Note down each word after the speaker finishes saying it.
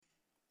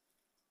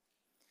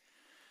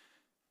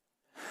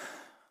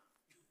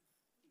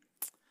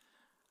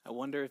I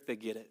wonder if they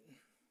get it.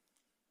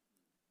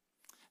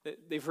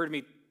 They've heard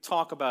me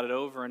talk about it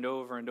over and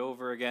over and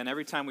over again.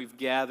 Every time we've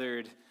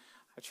gathered,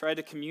 I tried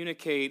to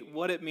communicate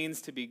what it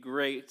means to be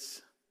great.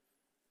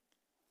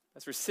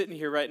 As we're sitting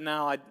here right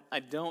now, I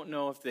don't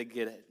know if they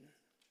get it.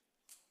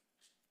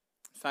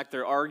 In fact,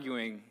 they're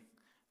arguing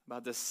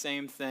about the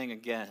same thing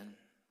again.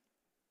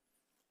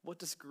 What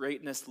does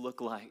greatness look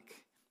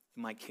like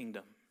in my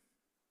kingdom?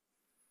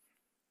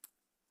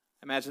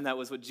 I imagine that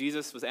was what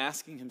Jesus was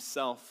asking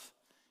himself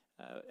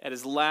at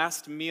his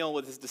last meal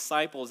with his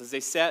disciples as they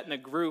sat in a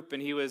group,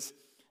 and he was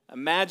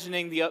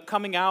imagining the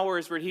upcoming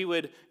hours where he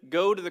would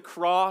go to the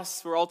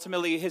cross, where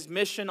ultimately his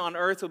mission on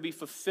earth would be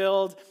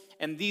fulfilled,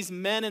 and these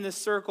men in this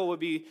circle would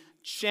be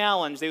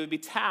challenged. They would be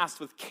tasked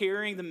with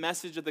carrying the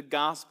message of the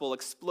gospel,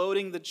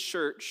 exploding the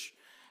church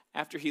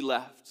after he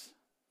left.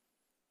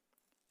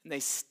 And they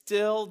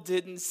still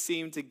didn't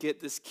seem to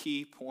get this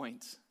key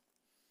point.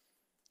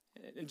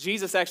 And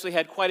Jesus actually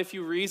had quite a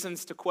few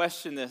reasons to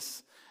question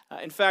this.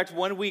 In fact,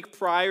 1 week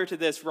prior to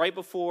this, right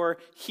before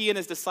he and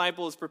his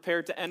disciples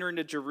prepared to enter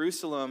into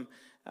Jerusalem,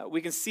 we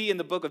can see in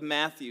the book of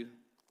Matthew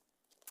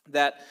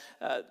that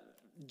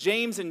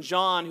James and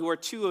John, who are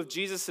two of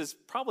Jesus'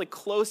 probably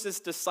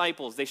closest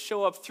disciples, they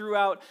show up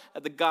throughout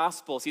the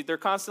Gospels. They're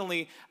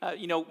constantly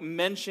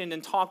mentioned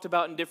and talked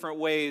about in different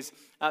ways.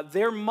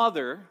 Their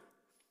mother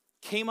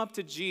came up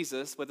to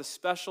Jesus with a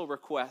special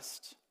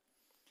request.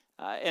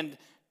 And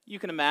you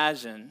can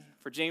imagine,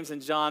 for James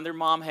and John, their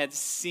mom had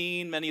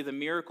seen many of the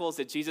miracles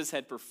that Jesus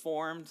had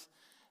performed.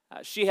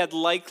 She had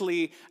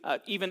likely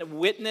even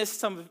witnessed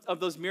some of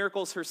those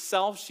miracles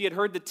herself. She had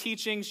heard the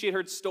teachings, she had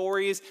heard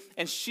stories,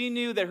 and she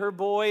knew that her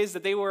boys,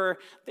 that they were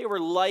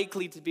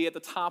likely to be at the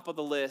top of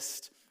the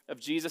list of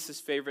Jesus'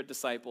 favorite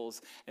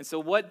disciples. And so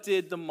what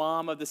did the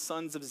mom of the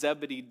sons of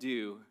Zebedee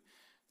do?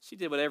 She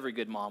did what every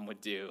good mom would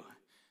do.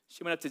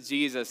 She went up to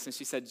Jesus and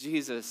she said,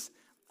 Jesus,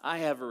 I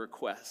have a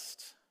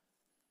request.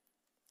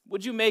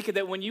 Would you make it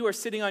that when you are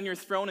sitting on your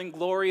throne in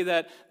glory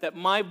that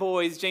my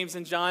boys, James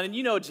and John, and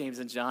you know James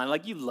and John,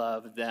 like you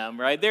love them,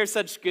 right? They're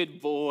such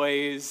good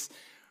boys.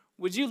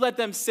 Would you let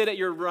them sit at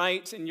your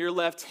right and your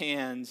left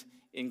hand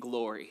in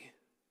glory?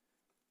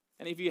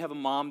 Any of you have a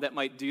mom that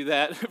might do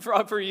that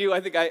for you?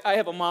 I think I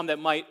have a mom that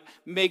might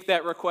make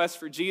that request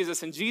for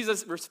Jesus. And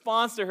Jesus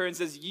responds to her and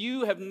says,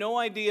 you have no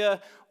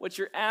idea what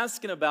you're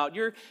asking about.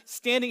 You're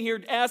standing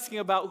here asking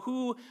about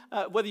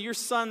whether your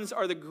sons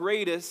are the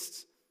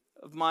greatest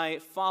of my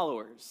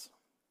followers.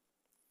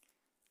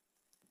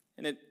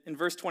 And in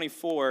verse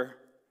 24,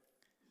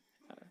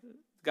 the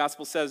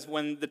gospel says,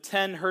 when the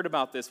 10 heard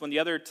about this, when the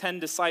other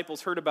 10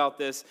 disciples heard about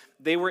this,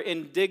 they were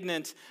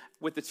indignant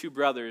with the two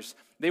brothers.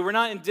 They were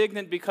not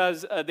indignant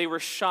because they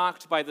were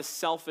shocked by the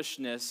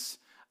selfishness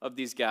of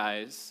these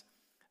guys.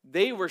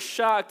 They were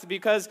shocked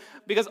because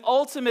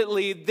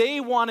ultimately they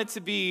wanted to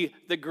be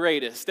the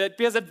greatest.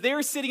 Because if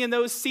they're sitting in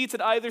those seats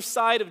at either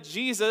side of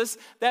Jesus,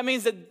 that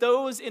means that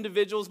those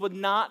individuals would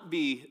not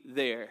be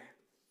there.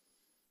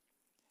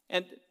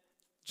 And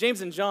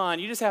James and John,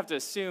 you just have to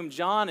assume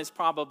John is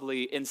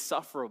probably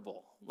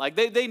insufferable. Like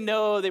they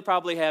know they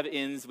probably have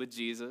ins with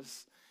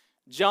Jesus.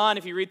 John,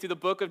 if you read through the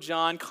book of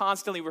John,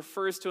 constantly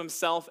refers to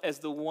himself as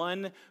the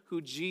one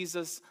who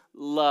Jesus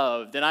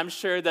loved. And I'm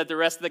sure that the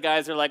rest of the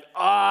guys are like,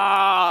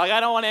 I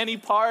don't want any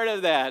part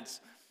of that.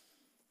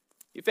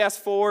 You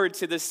fast forward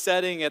to this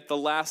setting at the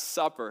Last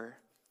Supper,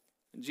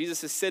 and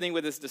Jesus is sitting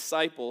with his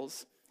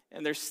disciples,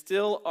 and they're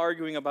still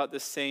arguing about the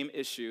same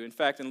issue. In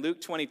fact, in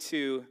Luke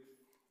 22,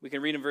 we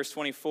can read in verse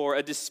 24,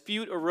 a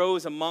dispute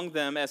arose among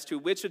them as to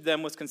which of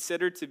them was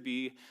considered to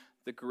be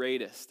the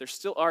greatest. They're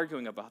still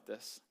arguing about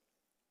this.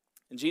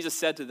 And Jesus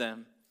said to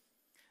them,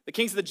 the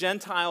kings of the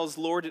Gentiles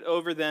lord it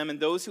over them, and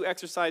those who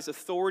exercise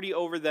authority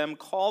over them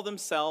call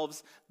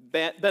themselves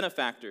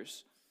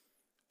benefactors.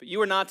 But you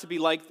are not to be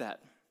like that.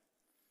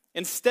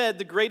 Instead,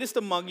 the greatest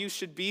among you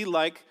should be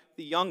like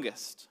the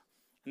youngest,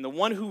 and the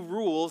one who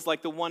rules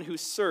like the one who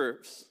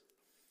serves.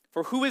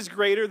 For who is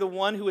greater, the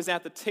one who is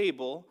at the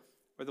table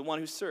or the one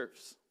who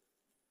serves?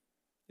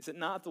 Is it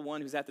not the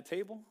one who's at the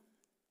table?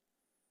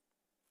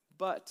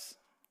 But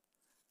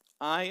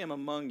I am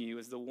among you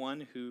as the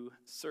one who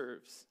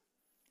serves.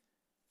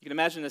 You can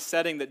imagine the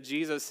setting that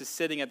Jesus is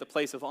sitting at the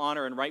place of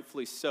honor, and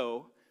rightfully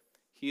so.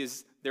 He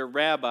is their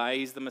rabbi,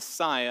 he's the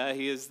Messiah,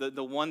 he is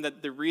the one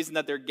that the reason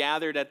that they're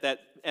gathered at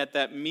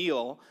that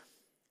meal.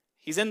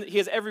 He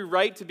has every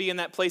right to be in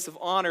that place of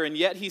honor, and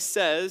yet he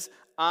says,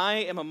 I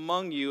am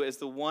among you as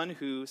the one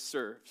who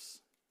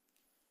serves.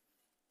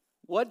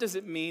 What does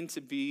it mean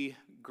to be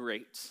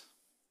great?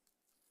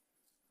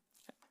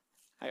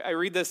 I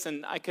read this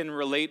and I can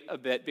relate a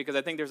bit because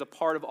I think there's a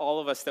part of all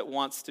of us that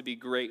wants to be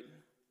great.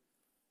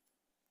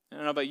 I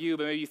don't know about you,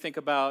 but maybe you think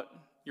about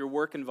your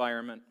work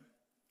environment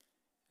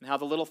and how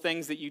the little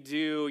things that you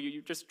do,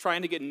 you're just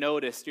trying to get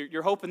noticed.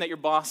 You're hoping that your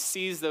boss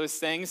sees those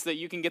things so that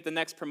you can get the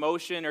next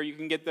promotion, or you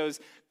can get those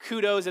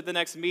kudos at the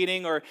next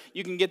meeting, or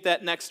you can get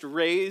that next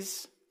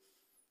raise.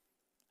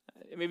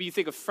 Maybe you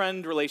think of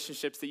friend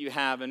relationships that you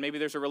have, and maybe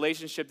there's a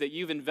relationship that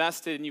you've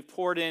invested and you've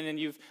poured in and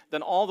you've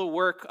done all the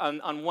work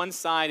on one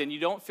side, and you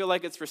don't feel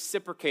like it's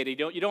reciprocated.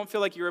 You don't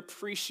feel like you're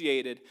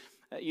appreciated.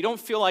 You don't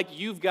feel like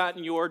you've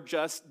gotten your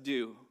just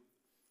due.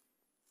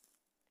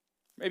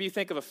 Maybe you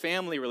think of a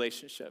family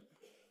relationship,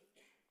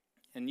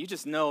 and you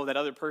just know that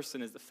other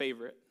person is the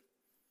favorite.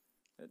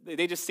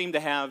 They just seem to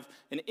have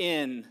an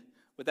in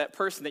with that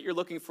person that you're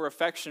looking for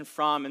affection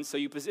from, and so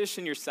you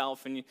position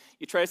yourself and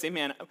you try to say,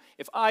 man,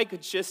 if I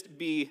could just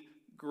be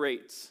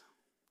great,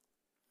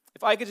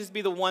 if I could just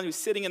be the one who's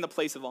sitting in the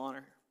place of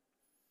honor,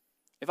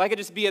 if I could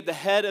just be at the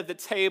head of the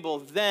table,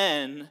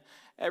 then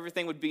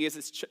everything would be as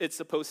it's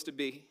supposed to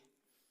be.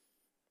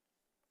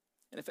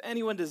 And if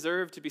anyone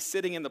deserved to be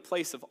sitting in the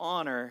place of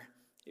honor,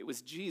 it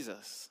was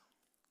Jesus.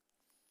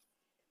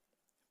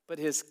 But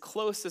his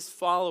closest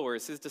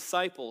followers, his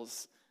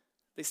disciples,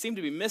 they seem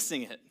to be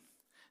missing it.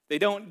 They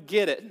don't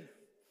get it.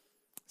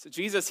 So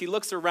Jesus, he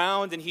looks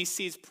around and he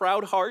sees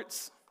proud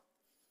hearts.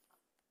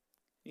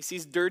 He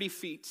sees dirty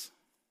feet.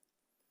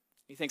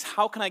 He thinks,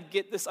 how can I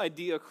get this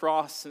idea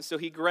across? And so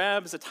he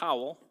grabs a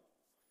towel.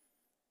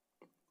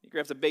 He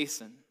grabs a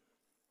basin.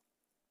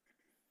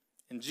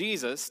 And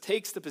Jesus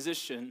takes the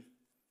position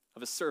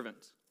of a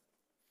servant.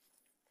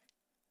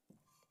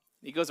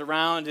 He goes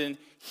around and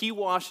he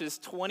washes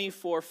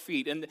 24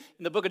 feet. And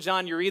in the book of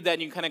John, you read that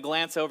and you kind of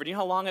glance over. Do you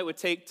know how long it would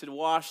take to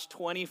wash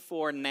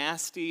 24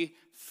 nasty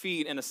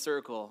feet in a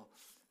circle?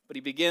 But he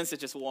begins to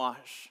just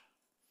wash.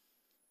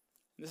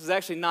 This is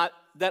actually not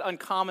that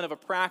uncommon of a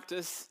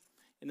practice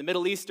in the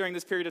Middle East during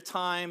this period of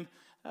time.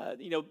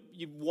 You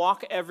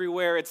walk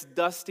everywhere. It's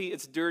dusty.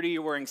 It's dirty.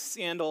 You're wearing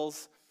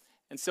sandals.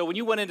 And so when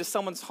you went into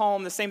someone's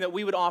home, the same that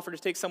we would offer to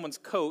take someone's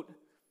coat,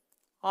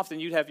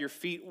 often you'd have your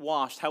feet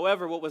washed.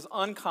 However, what was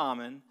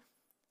uncommon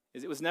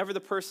is it was never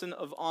the person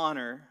of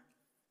honor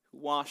who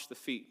washed the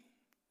feet.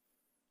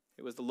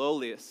 It was the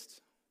lowliest.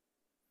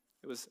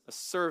 It was a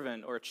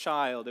servant or a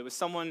child. It was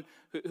someone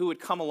who would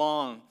come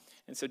along.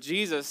 And so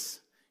Jesus,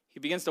 he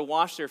begins to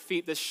wash their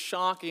feet, this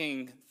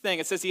shocking thing.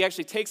 It says he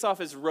actually takes off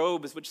his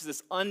robes, which is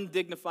this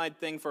undignified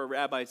thing for a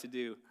rabbi to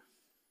do.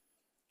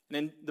 And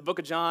in the book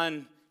of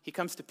John, he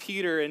comes to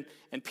Peter,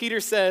 and Peter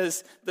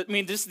says,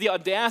 just the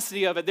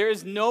audacity of it, there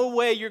is no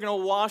way you're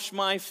going to wash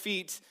my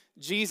feet,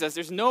 Jesus.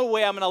 There's no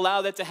way I'm going to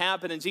allow that to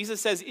happen. And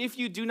Jesus says, if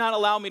you do not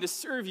allow me to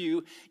serve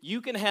you, you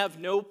can have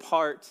no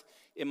part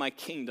in my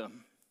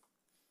kingdom.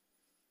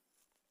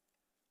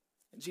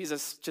 And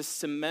Jesus just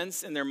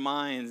cements in their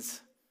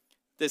minds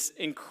this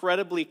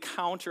incredibly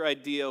counter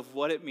idea of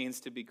what it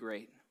means to be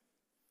great.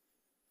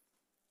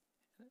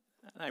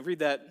 And I read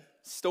that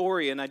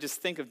story and I just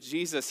think of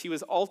Jesus. He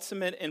was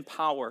ultimate in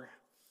power.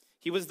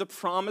 He was the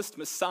promised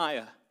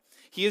Messiah.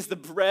 He is the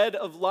bread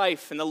of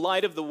life and the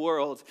light of the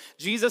world.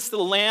 Jesus, the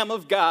Lamb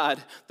of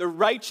God, the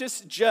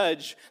righteous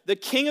judge, the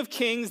King of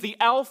kings, the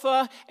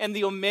Alpha and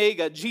the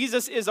Omega.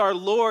 Jesus is our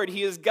Lord.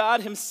 He is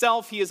God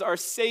himself. He is our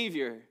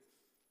Savior.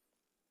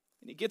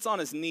 And he gets on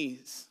his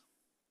knees.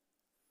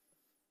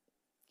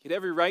 He had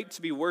every right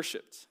to be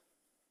worshiped.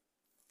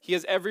 He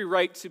has every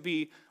right to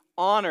be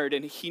honored,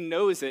 and he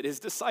knows it. His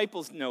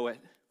disciples know it.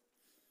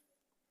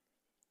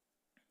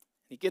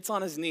 He gets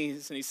on his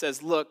knees and he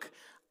says, look,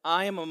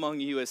 I am among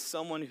you as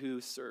someone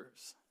who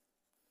serves.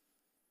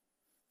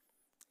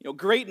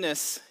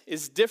 Greatness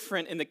is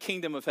different in the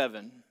kingdom of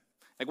heaven.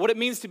 Like what it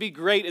means to be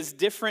great is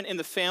different in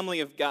the family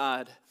of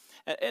God.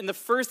 And the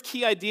first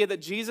key idea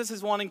that Jesus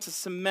is wanting to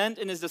cement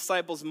in his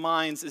disciples'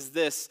 minds is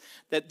this,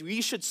 that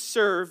we should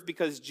serve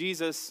because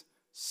Jesus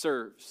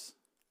serves.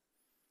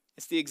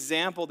 It's the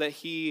example that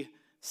he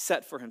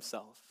set for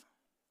himself.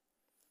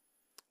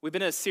 We've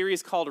been in a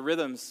series called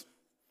Rhythms.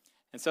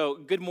 And so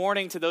good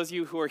morning to those of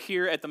you who are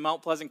here at the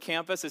Mount Pleasant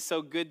campus. It's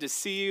so good to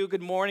see you.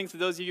 Good morning to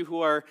those of you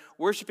who are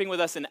worshiping with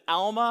us in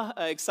Alma.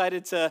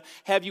 Excited to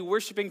have you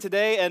worshiping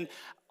today. And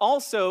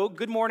also,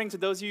 good morning to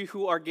those of you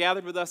who are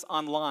gathered with us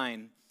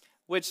online,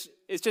 which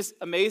is just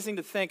amazing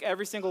to think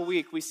every single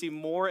week we see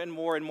more and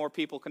more and more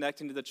people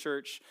connecting to the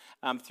church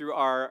through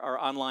our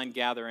online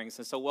gatherings.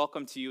 And so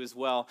welcome to you as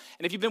well.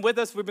 And if you've been with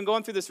us, we've been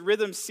going through this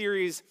Rhythm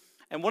series.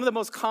 And one of the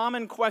most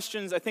common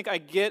questions I think I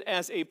get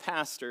as a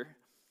pastor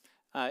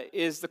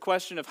is the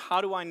question of,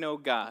 how do I know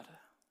God?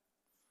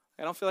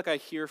 I don't feel like I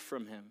hear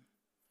from him.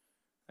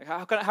 Like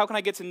how can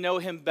I get to know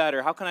him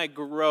better? How can I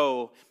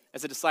grow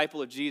as a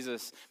disciple of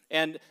Jesus?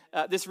 And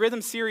this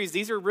Rhythm series,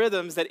 these are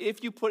rhythms that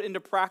if you put into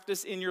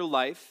practice in your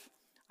life,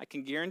 I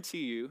can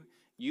guarantee you,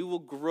 you will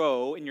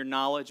grow in your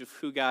knowledge of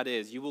who God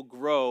is. You will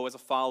grow as a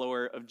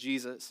follower of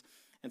Jesus.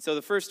 And so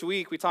the first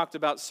week we talked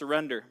about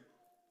surrender.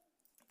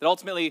 That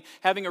ultimately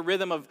having a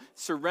rhythm of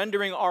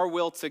surrendering our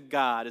will to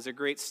God is a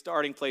great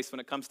starting place when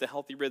it comes to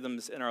healthy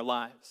rhythms in our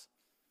lives.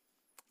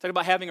 Talk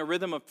about having a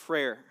rhythm of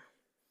prayer.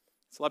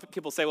 So a lot of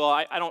people say, well,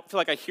 I don't feel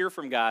like I hear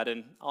from God.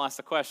 And I'll ask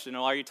the question,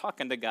 well, are you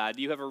talking to God?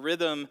 Do you have a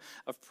rhythm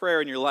of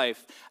prayer in your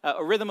life?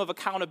 A rhythm of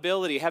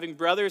accountability, having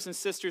brothers and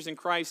sisters in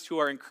Christ who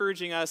are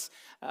encouraging us,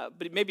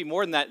 but maybe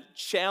more than that,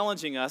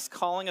 challenging us,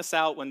 calling us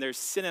out when there's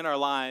sin in our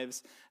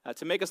lives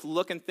to make us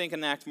look and think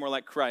and act more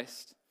like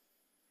Christ.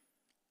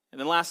 And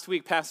then last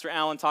week, Pastor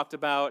Allen talked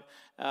about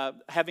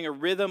having a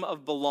rhythm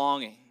of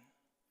belonging,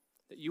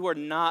 that you are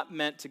not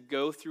meant to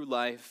go through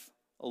life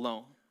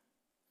alone.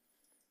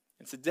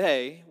 And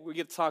today, we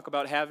get to talk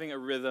about having a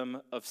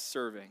rhythm of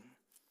serving.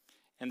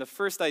 And the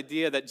first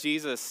idea that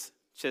Jesus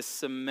just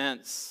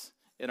cements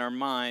in our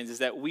minds is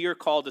that we are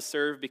called to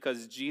serve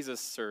because Jesus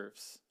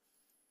serves.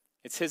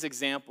 It's his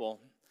example.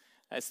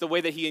 It's the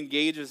way that he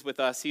engages with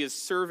us. He is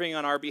serving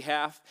on our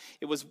behalf.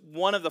 It was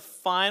one of the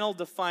final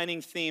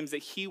defining themes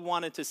that he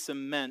wanted to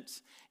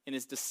cement in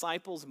his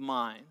disciples'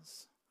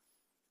 minds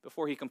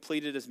before he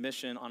completed his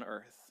mission on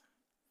earth.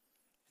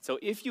 So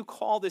if you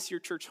call this your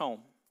church home,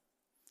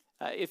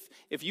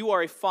 if you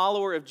are a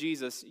follower of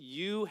Jesus,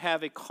 you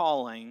have a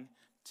calling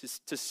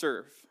to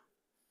serve.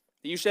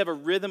 You should have a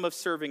rhythm of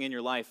serving in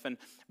your life. And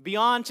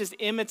beyond just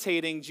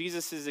imitating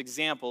Jesus'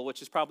 example,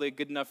 which is probably a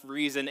good enough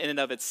reason in and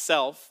of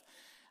itself,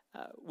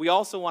 we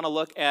also want to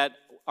look at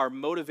our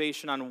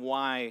motivation on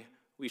why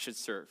we should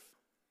serve.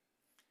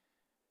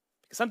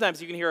 Because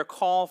sometimes you can hear a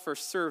call for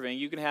serving.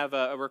 You can have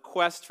a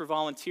request for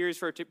volunteers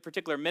for a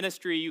particular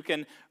ministry. You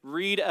can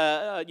read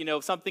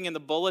something in the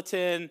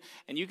bulletin,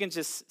 and you can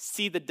just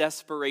see the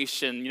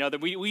desperation.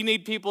 That we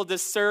need people to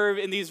serve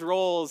in these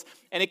roles.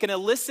 And it can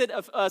elicit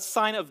a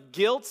sign of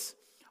guilt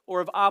or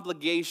of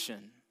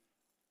obligation.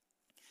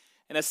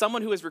 And as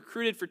someone who has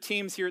recruited for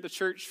teams here at the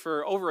church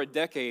for over a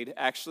decade,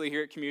 actually,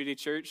 here at Community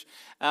Church,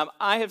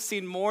 I have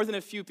seen more than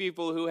a few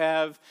people who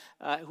have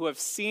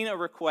seen a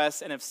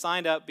request and have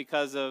signed up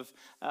because of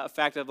a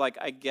fact of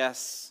I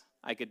guess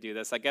I could do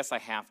this. I guess I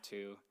have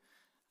to,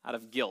 out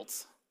of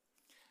guilt.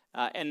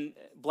 And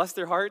bless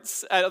their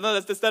hearts. I don't know,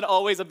 that's not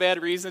always a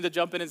bad reason to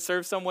jump in and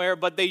serve somewhere,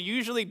 but they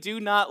usually do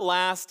not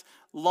last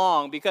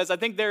long, because I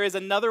think there is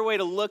another way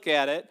to look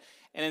at it.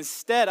 And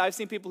instead, I've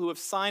seen people who have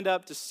signed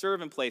up to serve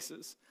in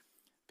places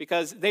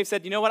because they've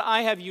said, you know what,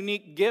 I have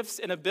unique gifts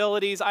and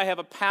abilities, I have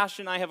a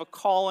passion, I have a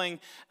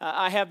calling,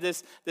 I have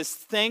this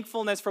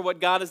thankfulness for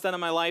what God has done in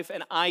my life,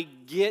 and I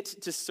get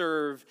to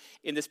serve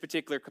in this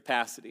particular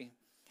capacity.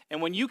 And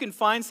when you can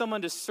find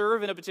someone to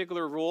serve in a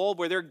particular role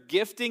where their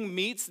gifting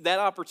meets that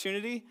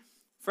opportunity,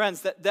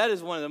 friends, that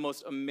is one of the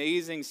most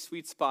amazing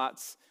sweet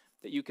spots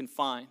that you can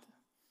find.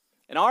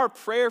 And our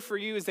prayer for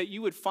you is that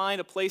you would find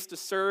a place to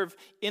serve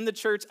in the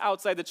church,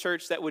 outside the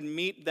church, that would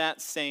meet that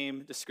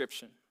same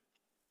description.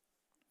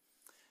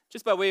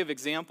 Just by way of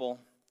example,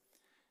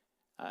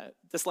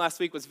 this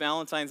last week was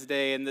Valentine's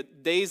Day, and the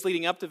days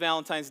leading up to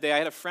Valentine's Day, I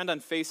had a friend on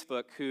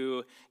Facebook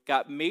who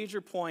got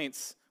major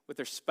points with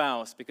their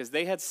spouse because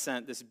they had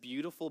sent this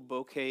beautiful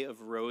bouquet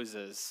of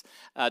roses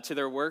to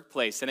their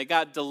workplace, and it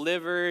got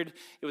delivered.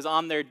 It was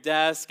on their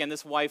desk, and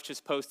this wife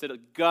just posted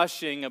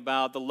gushing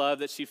about the love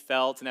that she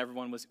felt, and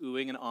everyone was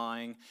oohing and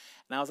awing.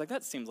 And I was like,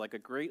 that seems like a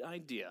great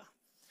idea.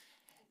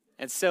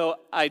 And so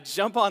I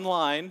jump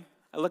online,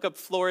 I look up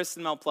florists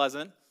in Mount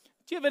Pleasant.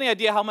 Do you have any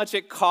idea how much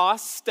it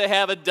costs to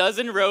have a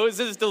dozen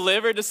roses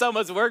delivered to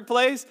someone's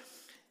workplace?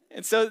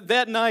 And so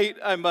that night,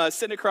 I'm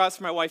sitting across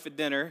from my wife at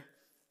dinner,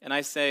 and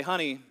I say,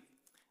 honey,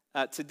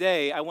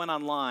 today I went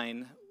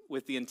online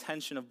with the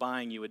intention of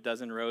buying you a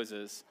dozen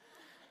roses.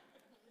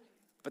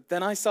 But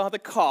then I saw the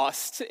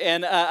cost,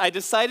 and I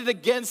decided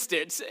against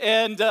it.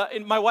 And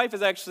my wife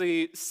is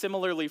actually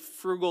similarly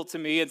frugal to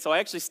me, and so I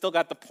actually still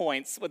got the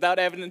points without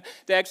having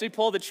to actually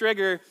pull the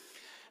trigger.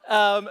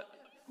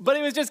 But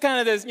it was just kind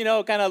of this,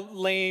 kind of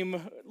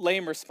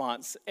lame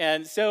response.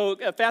 And so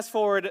fast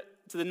forward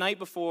to the night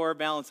before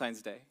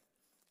Valentine's Day,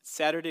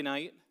 Saturday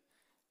night,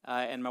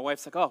 and my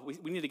wife's like, oh,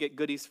 we need to get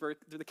goodies for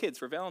the kids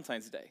for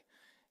Valentine's Day.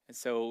 And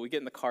so we get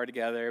in the car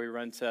together, we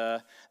run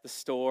to the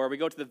store, we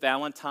go to the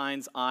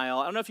Valentine's aisle.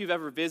 I don't know if you've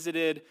ever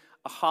visited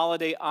a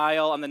holiday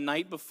aisle on the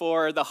night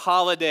before the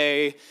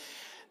holiday.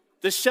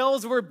 The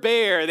shelves were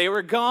bare. They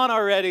were gone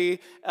already.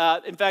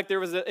 In fact,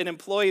 there was an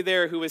employee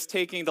there who was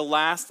taking the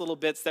last little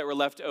bits that were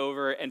left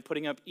over and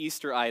putting up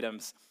Easter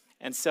items.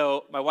 And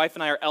so my wife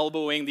and I are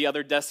elbowing the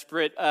other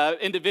desperate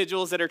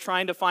individuals that are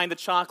trying to find the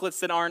chocolates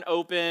that aren't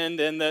opened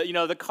and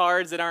the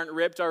cards that aren't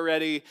ripped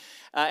already.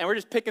 And we're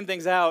just picking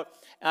things out.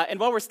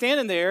 And while we're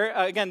standing there,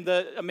 again,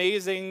 the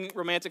amazing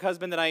romantic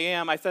husband that I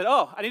am, I said,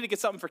 oh, I need to get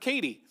something for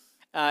Katie.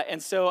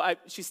 And so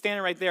she's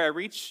standing right there. I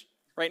reach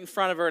right in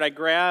front of her and I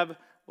grab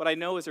what I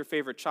know is her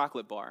favorite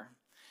chocolate bar.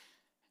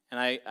 And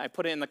I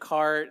put it in the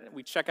cart.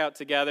 We check out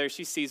together.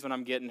 She sees what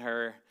I'm getting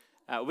her.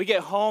 We get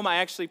home. I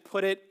actually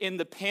put it in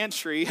the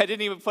pantry. I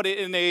didn't even put it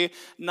in a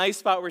nice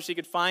spot where she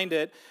could find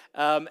it.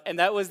 And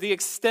that was the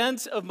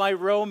extent of my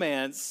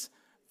romance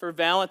for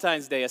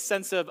Valentine's Day, a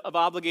sense of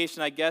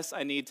obligation. I guess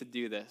I need to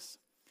do this.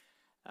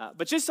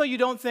 But just so you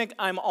don't think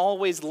I'm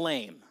always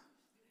lame,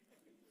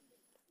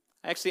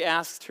 I actually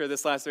asked her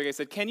this last week. I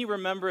said, can you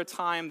remember a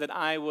time that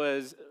I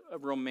was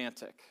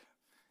romantic?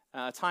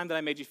 A time that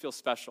I made you feel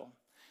special.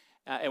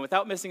 And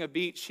without missing a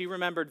beat, she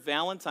remembered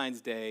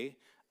Valentine's Day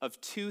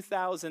of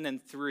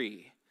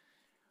 2003,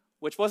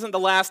 which wasn't the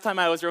last time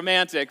I was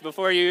romantic,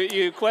 before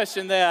you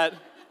question that.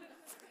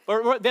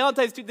 Or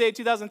Valentine's Day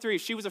 2003,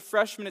 she was a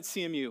freshman at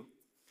CMU.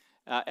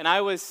 And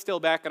I was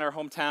still back in our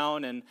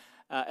hometown, and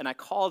and I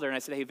called her and I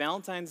said, hey,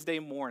 Valentine's Day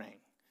morning,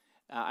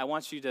 I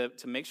want you to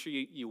make sure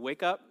you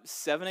wake up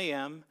 7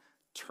 a.m.,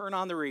 turn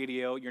on the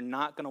radio. You're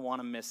not going to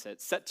want to miss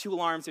it. Set 2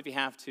 alarms if you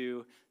have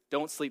to.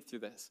 Don't sleep through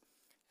this.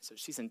 So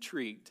she's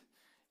intrigued.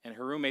 And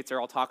her roommates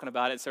are all talking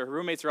about it. So her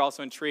roommates are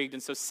also intrigued.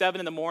 And so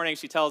 7 in the morning,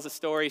 she tells a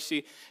story.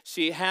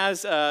 She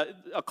has a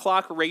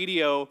clock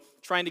radio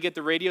trying to get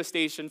the radio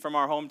station from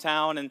our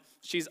hometown. And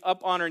she's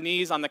up on her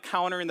knees on the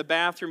counter in the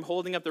bathroom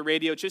holding up the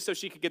radio just so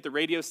she could get the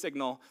radio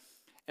signal.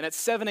 And at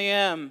 7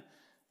 a.m.,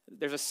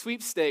 there's a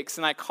sweepstakes.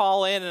 And I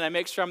call in and I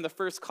make sure I'm the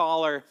first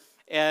caller.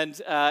 And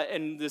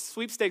the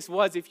sweepstakes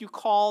was if you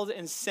called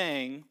and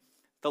sang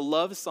the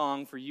love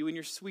song for you and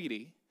your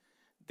sweetie,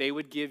 they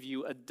would give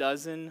you a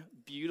dozen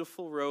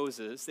beautiful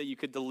roses that you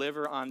could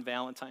deliver on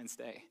Valentine's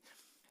Day.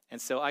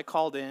 And so I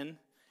called in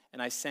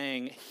and I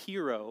sang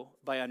Hero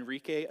by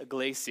Enrique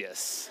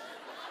Iglesias.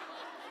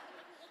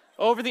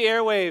 Over the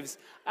airwaves,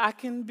 I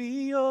can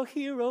be your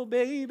hero,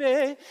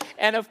 baby.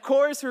 And of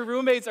course, her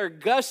roommates are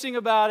gushing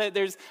about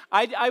it.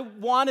 I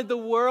wanted the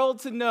world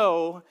to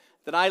know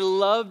that I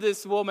love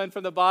this woman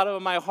from the bottom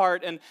of my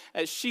heart, and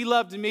she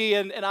loved me,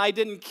 and I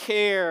didn't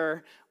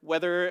care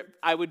whether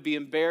I would be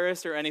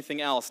embarrassed or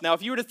anything else. Now,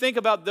 if you were to think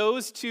about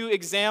those 2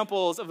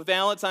 examples of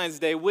Valentine's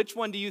Day, which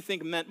one do you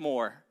think meant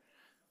more?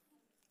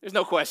 There's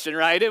no question,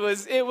 right? It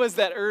was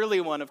that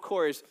early one, of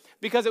course,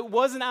 because it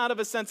wasn't out of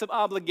a sense of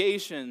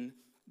obligation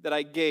that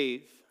I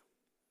gave.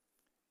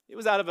 It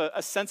was out of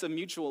a sense of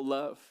mutual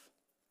love,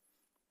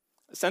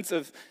 a sense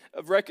of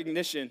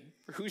recognition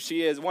for who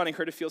she is, wanting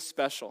her to feel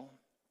special.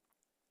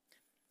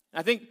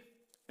 I think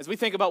as we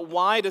think about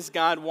why does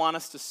God want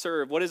us to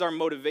serve, what is our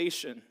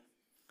motivation?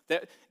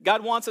 That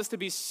God wants us to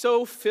be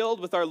so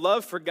filled with our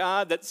love for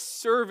God that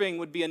serving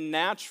would be a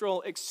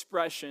natural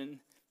expression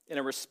in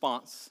a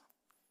response.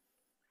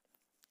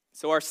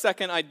 So our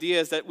second idea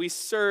is that we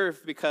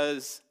serve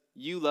because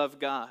you love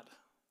God.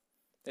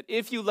 That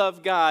if you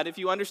love God, if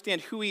you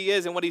understand who He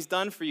is and what He's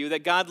done for you,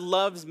 that God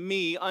loves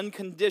me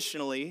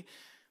unconditionally.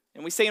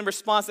 And we say in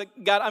response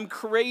that, God, I'm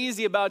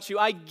crazy about you.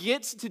 I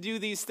get to do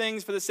these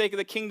things for the sake of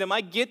the kingdom.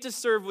 I get to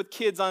serve with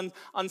kids on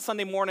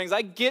Sunday mornings.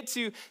 I get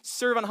to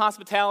serve on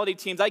hospitality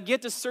teams. I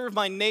get to serve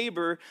my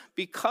neighbor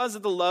because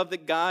of the love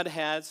that God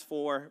has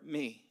for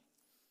me.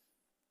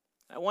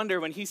 I wonder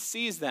when He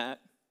sees that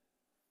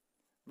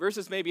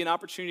versus maybe an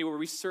opportunity where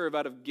we serve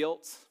out of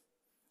guilt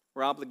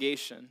or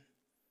obligation.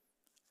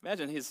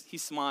 Imagine he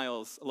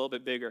smiles a little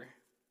bit bigger.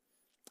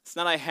 It's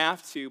not I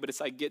have to, but it's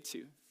I get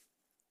to.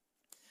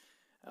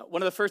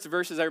 One of the first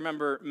verses I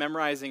remember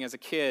memorizing as a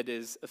kid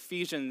is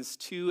Ephesians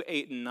 2,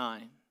 8, and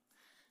 9.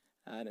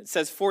 And it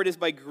says, "For it is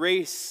by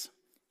grace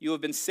you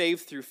have been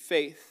saved through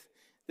faith.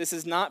 This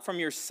is not from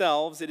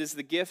yourselves, it is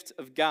the gift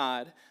of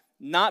God,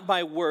 not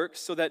by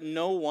works, so that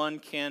no one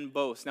can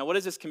boast." Now, what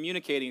is this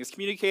communicating? It's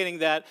communicating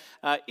that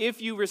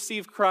if you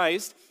receive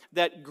Christ,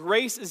 that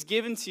grace is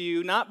given to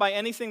you not by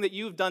anything that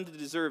you've done to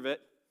deserve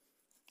it.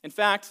 In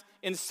fact,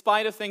 in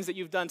spite of things that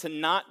you've done to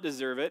not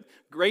deserve it,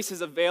 grace is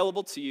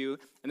available to you,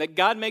 and that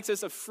God makes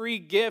us a free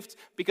gift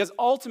because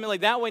ultimately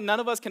that way none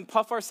of us can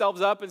puff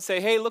ourselves up and say,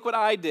 hey, look what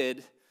I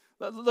did.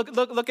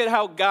 Look at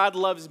how God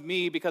loves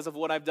me because of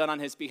what I've done on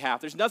His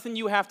behalf. There's nothing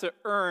you have to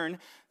earn,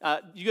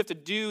 you have to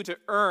do to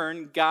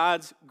earn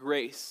God's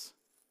grace.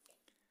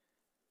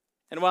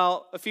 And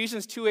while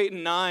Ephesians 2, 8,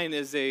 and 9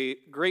 is a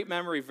great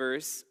memory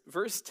verse,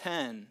 verse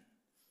 10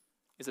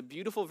 is a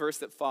beautiful verse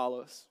that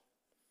follows.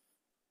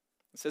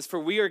 It says, "For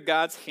we are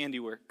God's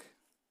handiwork,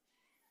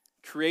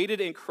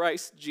 created in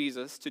Christ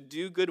Jesus to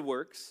do good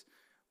works,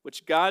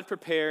 which God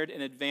prepared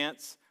in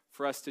advance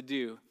for us to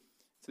do."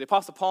 So the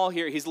Apostle Paul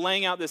here, he's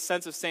laying out this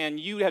sense of saying,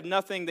 you have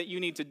nothing that you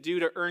need to do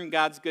to earn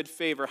God's good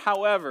favor.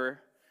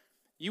 However,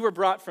 you were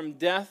brought from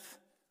death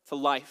to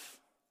life,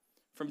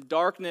 from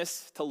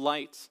darkness to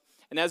light.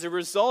 And as a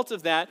result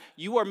of that,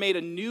 you are made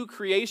a new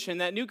creation.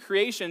 That new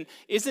creation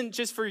isn't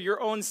just for your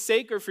own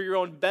sake or for your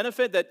own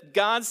benefit, that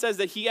God says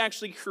that He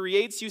actually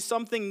creates you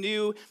something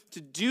new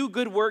to do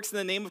good works in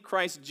the name of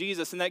Christ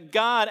Jesus, and that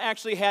God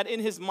actually had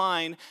in His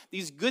mind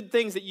these good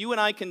things that you and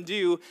I can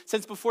do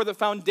since before the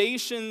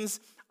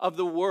foundations of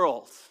the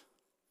world.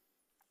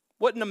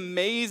 What an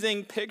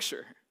amazing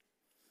picture.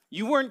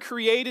 You weren't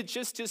created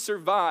just to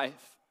survive.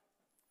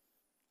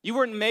 You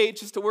weren't made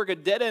just to work a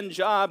dead-end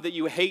job that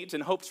you hate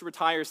and hope to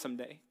retire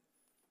someday.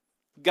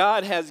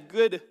 God has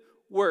good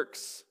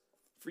works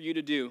for you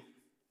to do.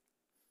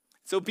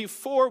 So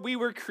before we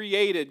were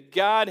created,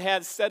 God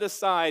had set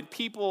aside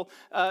people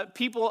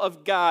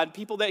of God,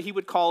 people that He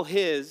would call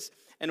His,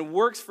 and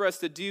works for us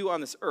to do on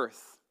this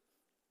earth.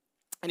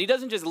 And He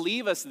doesn't just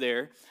leave us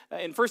there.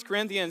 In 1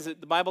 Corinthians,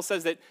 the Bible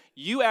says that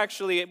you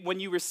actually, when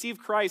you receive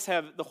Christ,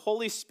 have the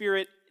Holy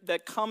Spirit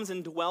that comes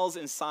and dwells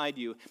inside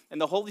you. And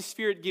the Holy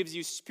Spirit gives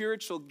you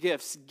spiritual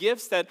gifts,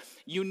 gifts that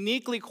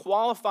uniquely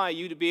qualify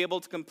you to be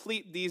able to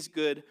complete these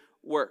good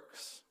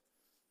works.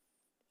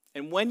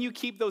 And when you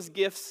keep those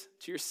gifts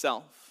to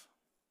yourself,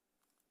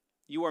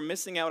 you are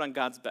missing out on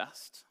God's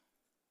best.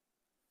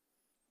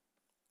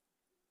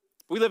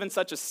 We live in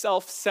such a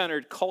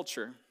self-centered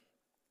culture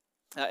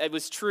It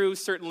was true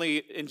certainly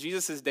in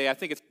Jesus' day. I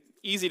think it's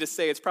easy to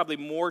say it's probably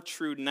more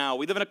true now.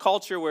 We live in a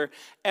culture where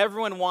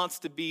everyone wants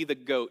to be the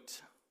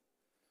GOAT.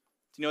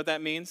 Do you know what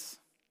that means?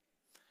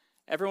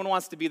 Everyone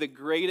wants to be the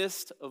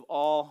greatest of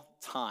all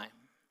time.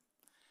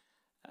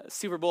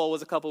 Super Bowl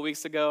was a couple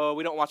weeks ago.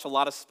 We don't watch a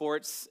lot of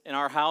sports in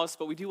our house,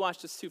 but we do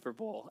watch the Super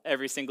Bowl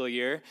every single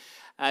year.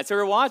 So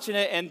we're watching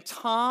it, and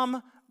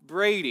Tom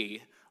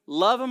Brady,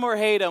 love him or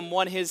hate him,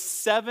 won his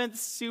 7th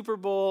Super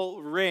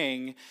Bowl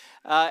ring,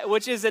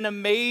 which is an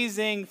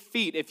amazing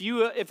feat.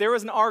 If there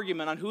was an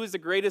argument on who is the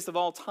greatest of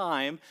all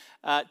time,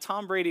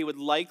 Tom Brady would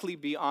likely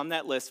be on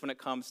that list when it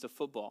comes to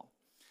football.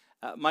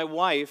 My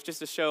wife, just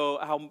to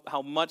show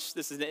how much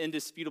this is an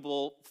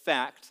indisputable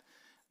fact,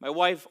 my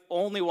wife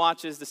only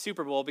watches the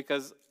Super Bowl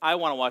because I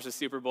want to watch the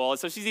Super Bowl, and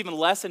so she's even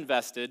less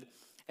invested.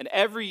 And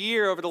every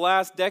year over the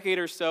last decade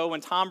or so, when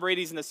Tom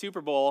Brady's in the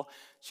Super Bowl,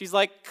 she's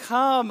like,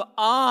 come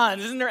on,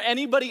 isn't there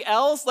anybody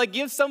else? Like,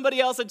 give somebody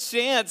else a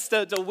chance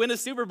to win a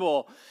Super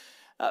Bowl.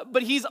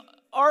 But he's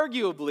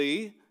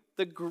arguably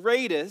the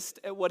greatest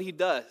at what he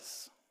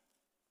does.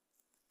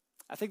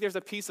 I think there's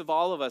a piece of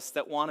all of us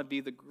that want to be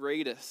the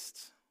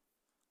greatest.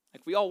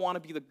 Like, we all want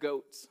to be the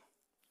GOAT.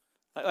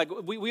 Like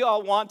we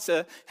all want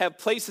to have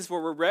places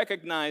where we're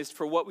recognized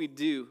for what we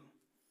do.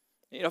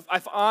 You know,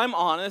 if I'm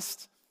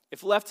honest,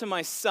 if left to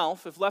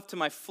myself, if left to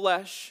my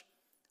flesh,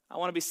 I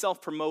want to be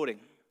self-promoting.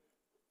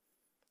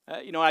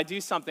 I do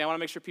something, I want to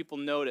make sure people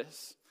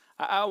notice.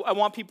 I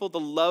want people to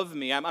love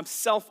me. I'm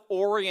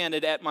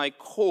self-oriented at my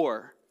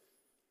core.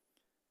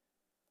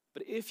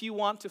 But if you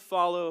want to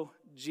follow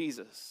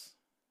Jesus,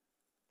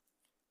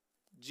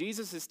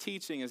 Jesus'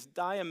 teaching is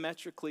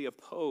diametrically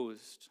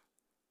opposed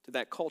to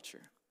that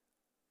culture.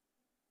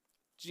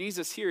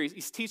 Jesus here,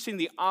 he's teaching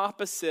the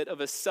opposite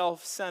of a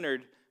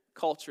self-centered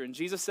culture. And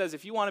Jesus says,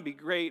 if you want to be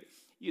great,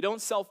 you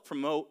don't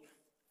self-promote.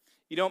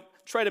 You don't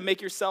try to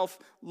make yourself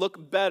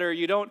look better.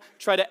 You don't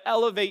try to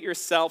elevate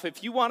yourself.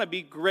 If you want to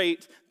be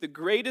great, the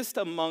greatest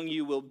among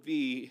you will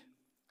be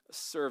a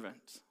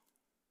servant.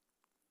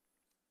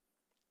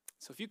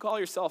 So if you call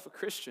yourself a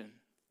Christian,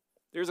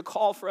 there's a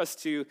call for us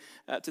to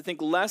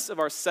think less of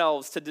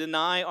ourselves, to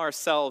deny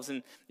ourselves.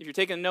 And if you're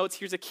taking notes,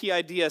 here's a key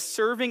idea.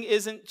 Serving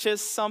isn't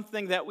just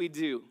something that we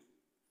do.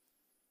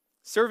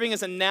 Serving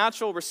is a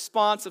natural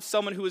response of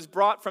someone who is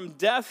brought from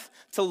death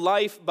to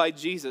life by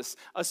Jesus.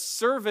 A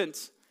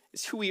servant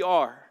is who we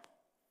are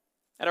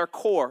at our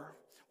core.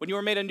 When you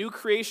are made a new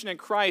creation in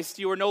Christ,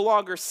 you are no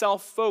longer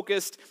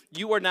self-focused.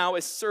 You are now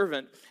a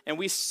servant. And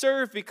we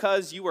serve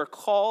because you are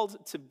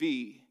called to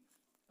be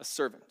a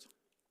servant.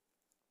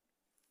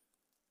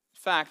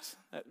 In fact,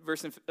 that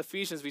verse in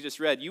Ephesians we just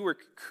read, you were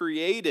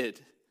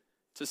created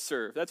to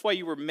serve. That's why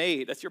you were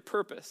made. That's your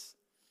purpose.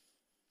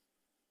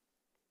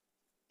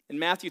 In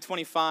Matthew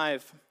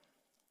 25,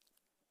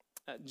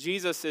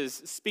 Jesus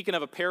is speaking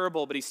of a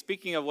parable, but he's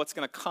speaking of what's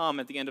going to come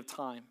at the end of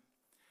time.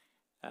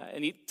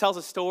 And he tells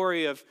a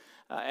story of,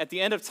 at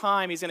the end of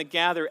time, he's going to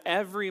gather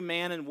every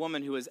man and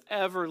woman who has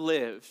ever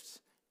lived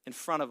in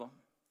front of him.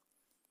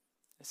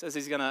 It says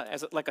he's going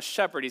to, like a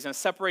shepherd, he's going to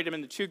separate them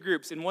into two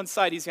groups. In one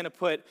side, he's going to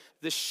put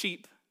the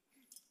sheep.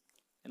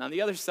 And on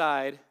the other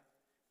side,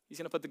 he's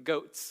going to put the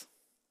goats.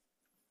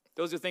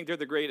 Those who think they're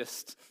the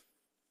greatest.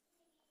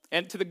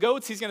 And to the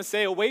goats, he's going to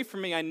say, away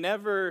from me, I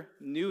never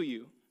knew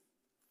you.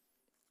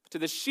 To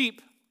the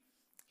sheep,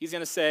 he's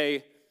going to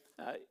say,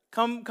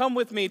 come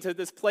with me to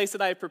this place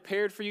that I have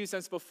prepared for you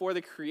since before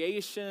the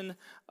creation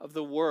of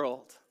the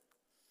world.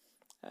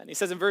 And he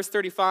says in verse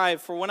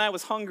 35, for when I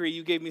was hungry,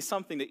 you gave me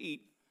something to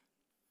eat.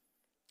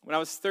 When I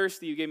was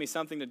thirsty, you gave me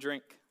something to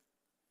drink.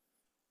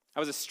 I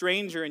was a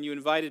stranger, and you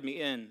invited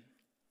me in.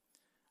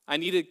 I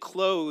needed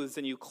clothes,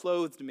 and you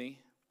clothed me.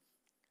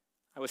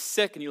 I was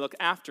sick, and you looked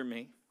after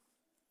me.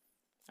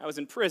 I was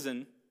in prison,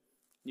 and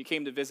you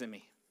came to visit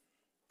me.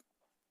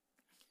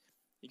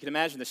 You can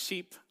imagine the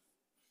sheep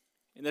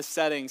in this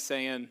setting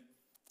saying,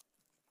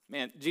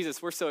 man,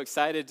 Jesus, we're so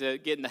excited to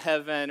get into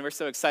heaven. We're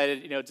so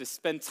excited, to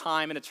spend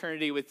time in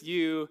eternity with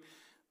you.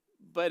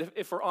 But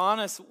if we're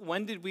honest,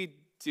 when did we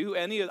do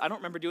I don't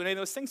remember doing any of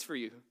those things for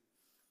you.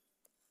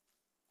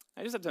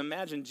 I just have to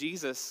imagine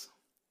Jesus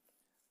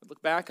would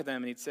look back at them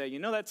and he'd say,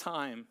 that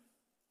time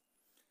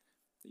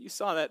that you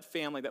saw that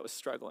family that was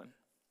struggling,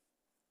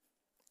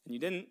 and you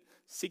didn't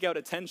seek out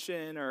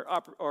attention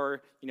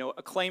or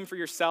acclaim for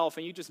yourself,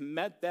 and you just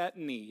met that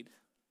need,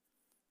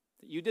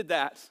 that you did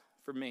that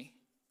for me.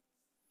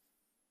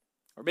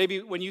 Or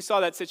maybe when you saw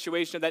that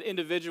situation of that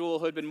individual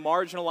who had been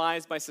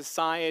marginalized by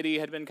society,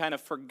 had been kind of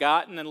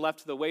forgotten and left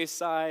to the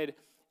wayside,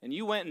 and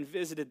you went and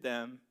visited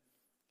them,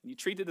 and you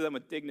treated them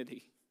with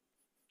dignity,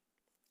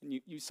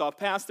 and you saw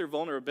past their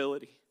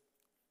vulnerability.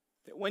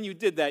 That when you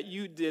did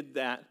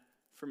that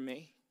for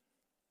me.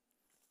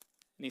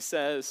 And he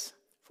says,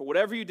 for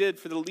whatever you did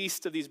for the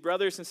least of these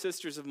brothers and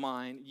sisters of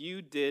mine,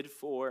 you did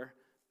for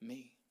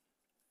me.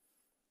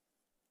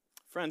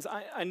 Friends,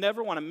 I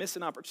never want to miss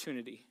an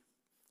opportunity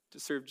to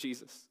serve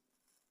Jesus.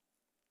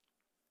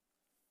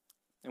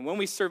 And when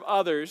we serve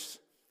others,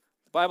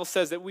 the Bible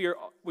says that we are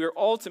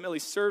ultimately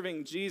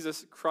serving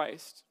Jesus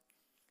Christ.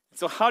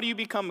 So how do you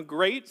become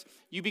great?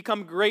 You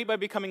become great by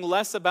becoming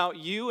less about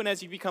you, and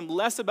as you become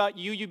less about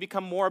you, you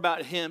become more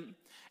about him.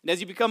 And as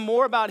you become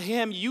more about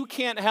him, you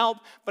can't help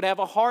but have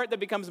a heart that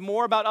becomes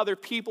more about other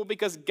people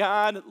because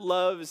God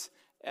loves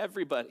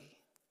everybody.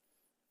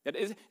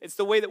 It's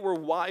the way that we're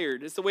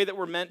wired. It's the way that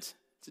we're meant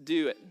to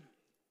do it.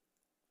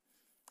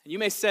 And you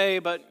may say,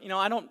 but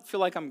I don't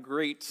feel like I'm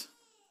great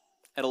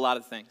at a lot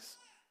of things,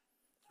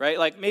 right?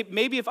 Like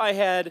maybe if I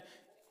had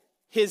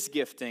his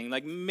gifting,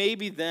 like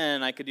maybe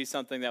then I could do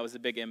something that was a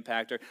big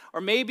impact.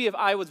 Or maybe if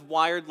I was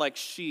wired like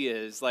she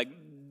is, like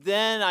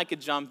then I could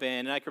jump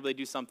in and I could really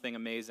do something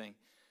amazing.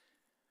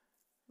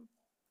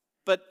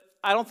 But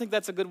I don't think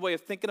that's a good way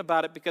of thinking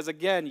about it because,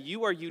 again,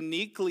 you are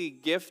uniquely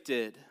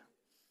gifted.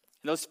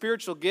 And those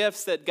spiritual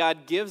gifts that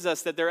God gives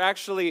us, that they're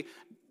actually,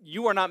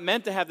 you are not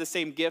meant to have the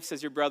same gifts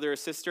as your brother or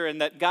sister,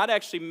 and that God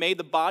actually made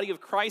the body of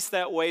Christ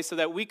that way so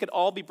that we could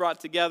all be brought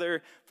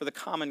together for the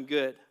common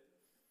good.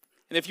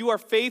 And if you are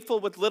faithful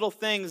with little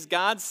things,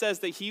 God says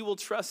that he will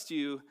trust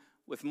you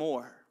with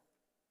more.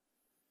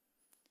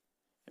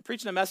 And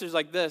preaching a message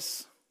like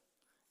this,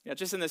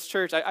 just in this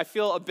church, I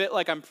feel a bit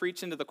like I'm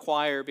preaching to the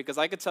choir because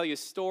I could tell you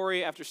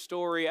story after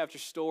story after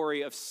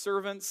story of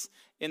servants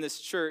in this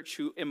church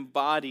who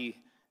embody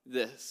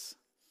this.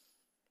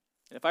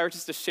 And if I were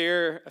just to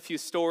share a few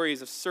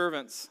stories of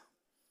servants,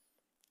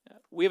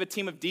 we have a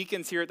team of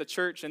deacons here at the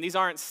church, and these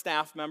aren't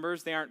staff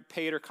members. They aren't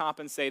paid or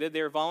compensated.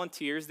 They are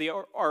volunteers. They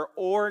are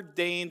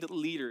ordained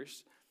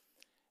leaders.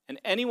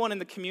 And anyone in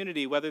the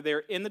community, whether they're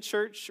in the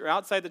church or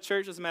outside the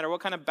church, doesn't matter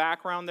what kind of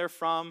background they're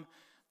from,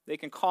 they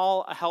can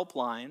call a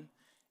helpline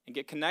and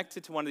get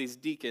connected to one of these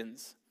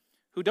deacons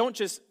who don't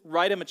just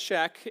write them a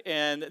check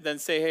and then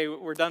say, hey,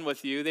 we're done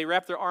with you. They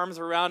wrap their arms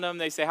around them.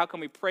 They say, how can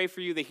we pray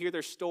for you? They hear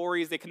their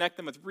stories. They connect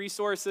them with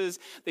resources.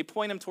 They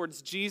point them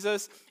towards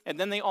Jesus. And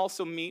then they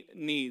also meet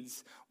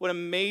needs. What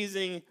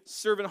amazing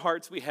servant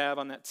hearts we have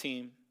on that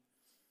team.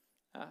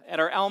 At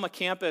our Alma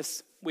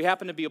campus, we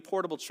happen to be a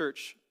portable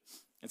church.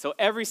 And so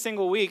every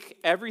single week,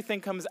 everything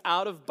comes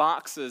out of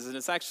boxes. And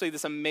it's actually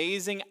this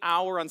amazing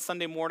hour on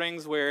Sunday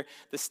mornings where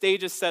the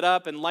stage is set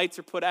up and lights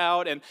are put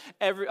out and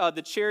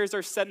the chairs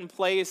are set in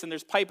place and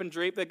there's pipe and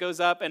drape that goes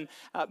up. And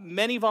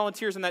many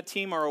volunteers on that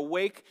team are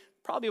awake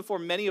probably before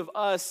many of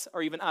us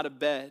are even out of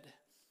bed.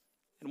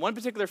 And one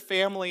particular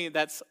family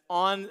that's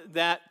on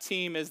that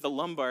team is the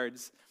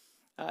Lombards.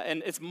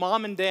 And it's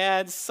mom and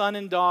dad, son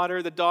and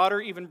daughter. The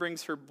daughter even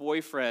brings her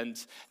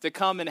boyfriend to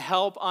come and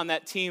help on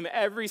that team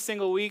every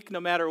single week, no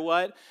matter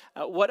what.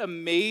 What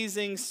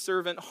amazing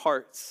servant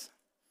hearts.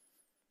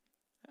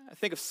 I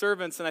think of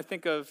servants, and I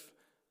think of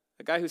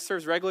a guy who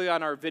serves regularly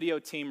on our video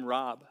team,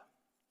 Rob.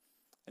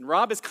 And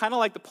Rob is kind of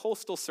like the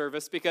Postal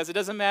Service because it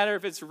doesn't matter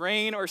if it's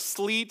rain or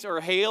sleet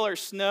or hail or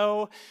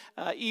snow.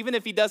 Even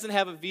if he doesn't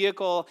have a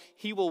vehicle,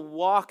 he will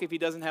walk if he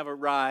doesn't have a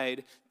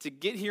ride to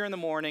get here in the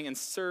morning and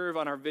serve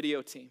on our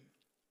video team.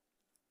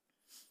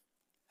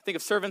 I think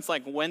of servants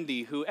like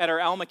Wendy, who at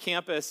our Alma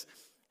campus,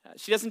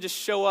 she doesn't just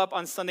show up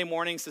on Sunday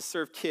mornings to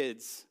serve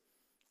kids.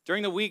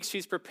 During the week,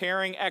 she's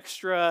preparing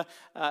extra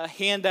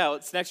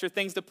handouts and extra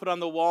things to put on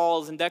the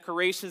walls and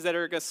decorations that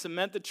are going to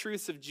cement the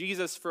truths of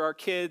Jesus for our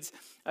kids.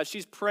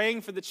 She's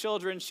praying for the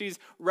children. She's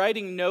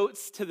writing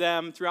notes to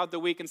them throughout the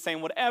week and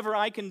saying, whatever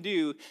I can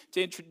do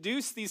to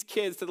introduce these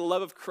kids to the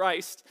love of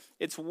Christ,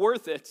 it's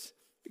worth it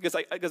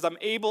because I'm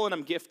able and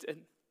I'm gifted.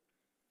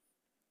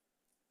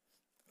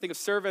 I think of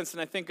servants,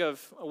 and I think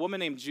of a woman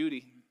named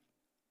Judy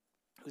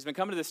who's been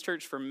coming to this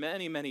church for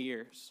many, many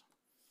years.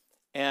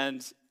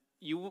 And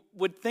you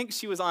would think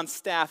she was on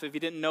staff if you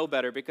didn't know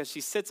better because she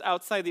sits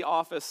outside the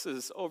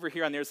offices over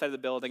here on the other side of the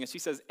building and she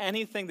says,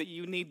 anything that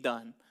you need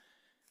done,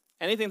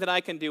 anything that I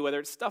can do, whether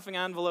it's stuffing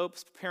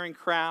envelopes, preparing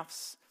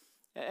crafts,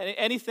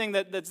 anything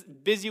that's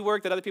busy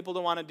work that other people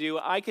don't want to do,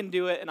 I can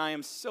do it and I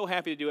am so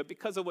happy to do it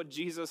because of what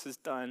Jesus has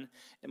done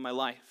in my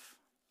life.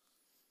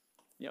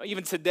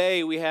 Even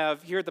today we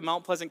have here at the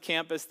Mount Pleasant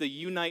campus the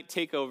Unite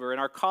Takeover, and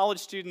our college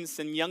students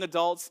and young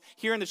adults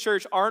here in the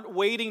church aren't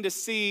waiting to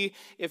see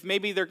if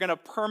maybe they're going to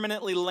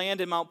permanently land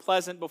in Mount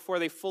Pleasant before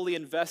they fully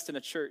invest in a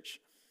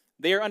church.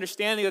 They are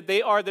understanding that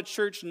they are the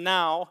church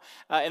now,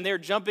 and they're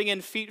jumping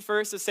in feet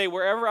first to say,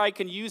 wherever I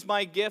can use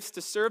my gifts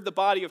to serve the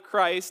body of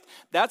Christ,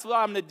 that's what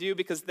I'm going to do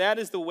because that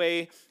is the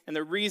way and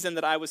the reason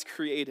that I was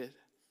created.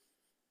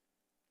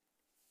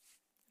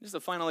 Just a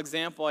final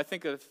example, I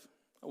think of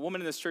a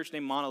woman in this church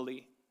named Mona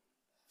Lee,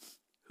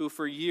 who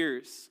for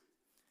years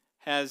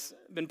has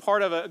been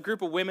part of a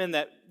group of women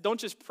that don't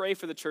just pray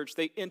for the church,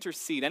 they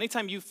intercede.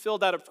 Anytime you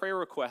filled out a prayer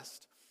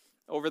request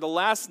over the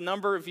last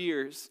number of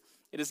years,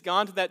 it has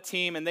gone to that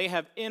team and they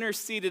have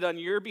interceded on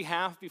your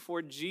behalf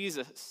before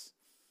Jesus.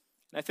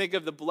 And I think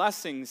of the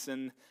blessings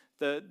and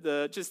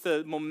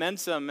the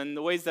momentum and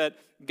the ways that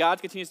God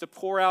continues to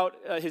pour out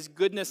his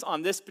goodness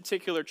on this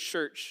particular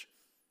church.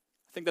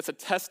 I think that's a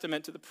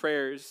testament to the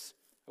prayers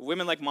of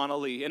women like Mona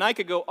Lee. And I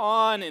could go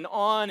on and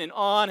on and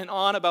on and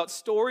on about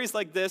stories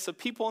like this of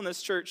people in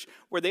this church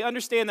where they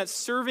understand that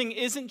serving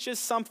isn't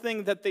just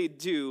something that they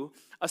do.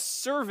 A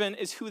servant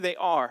is who they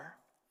are.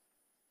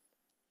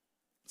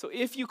 So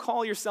if you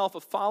call yourself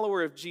a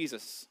follower of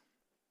Jesus,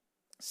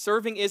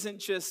 serving isn't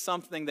just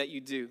something that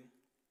you do.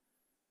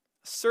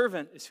 A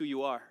servant is who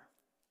you are.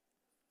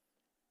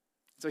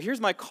 So here's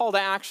my call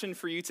to action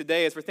for you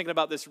today as we're thinking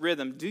about this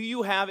rhythm. Do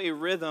you have a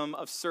rhythm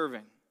of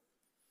serving?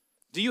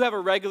 Do you have a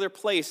regular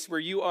place where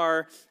you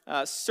are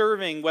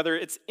serving, whether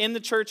it's in the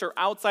church or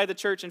outside the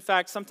church? In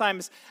fact,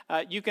 sometimes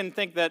you can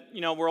think that,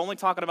 we're only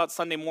talking about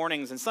Sunday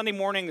mornings. And Sunday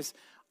mornings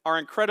are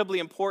incredibly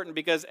important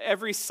because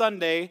every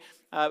Sunday,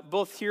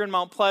 both here in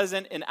Mount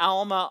Pleasant, in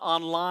Alma,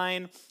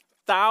 online,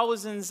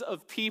 thousands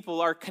of people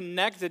are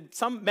connected,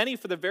 many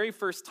for the very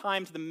first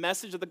time, to the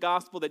message of the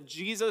gospel that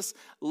Jesus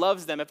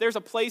loves them. If there's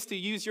a place to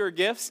use your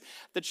gifts,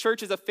 the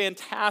church is a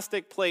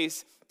fantastic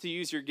place to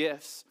use your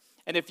gifts.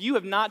 And if you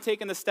have not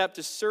taken the step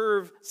to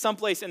serve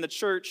someplace in the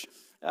church,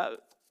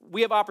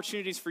 we have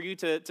opportunities for you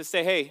to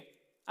say, hey,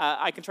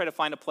 I can try to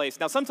find a place.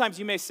 Now, sometimes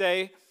you may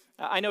say,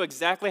 I know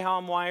exactly how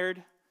I'm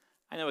wired.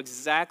 I know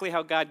exactly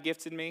how God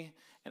gifted me,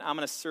 and I'm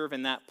going to serve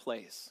in that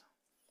place.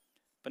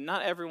 But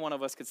not every one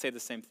of us could say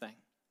the same thing.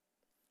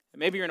 And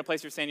maybe you're in a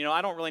place where you're saying,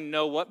 I don't really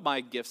know what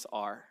my gifts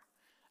are.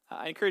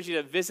 I encourage you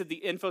to visit the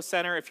info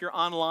center. If you're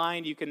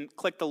online, you can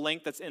click the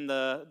link that's in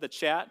the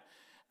chat.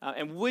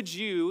 And would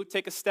you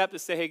take a step to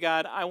say, hey,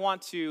 God, I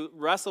want to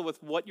wrestle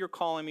with what you're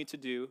calling me to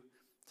do,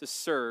 to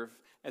serve,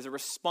 as a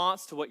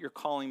response to what you're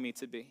calling me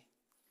to be.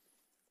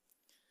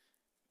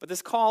 But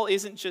this call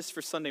isn't just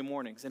for Sunday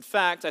mornings. In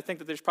fact, I think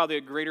that there's probably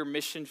a greater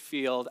mission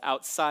field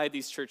outside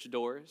these church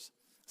doors.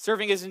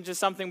 Serving isn't just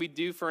something we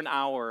do for an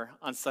hour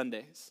on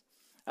Sundays.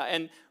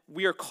 And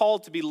we are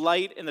called to be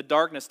light in the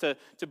darkness, to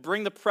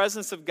bring the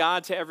presence of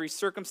God to every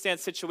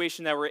circumstance,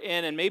 situation that we're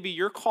in. And maybe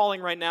your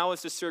calling right now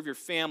is to serve your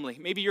family.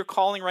 Maybe your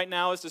calling right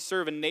now is to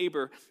serve a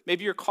neighbor.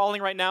 Maybe your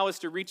calling right now is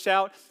to reach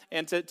out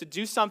and to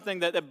do something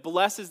that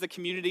blesses the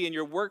community in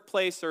your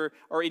workplace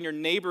or in your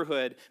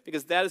neighborhood,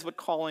 because that is what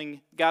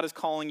God is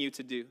calling you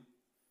to do.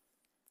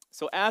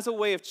 So as a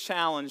way of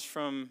challenge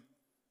from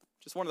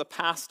just one of the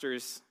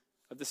pastors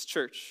of this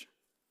church,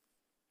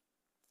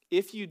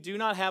 if you do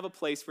not have a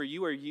place where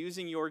you are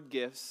using your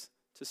gifts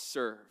to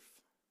serve,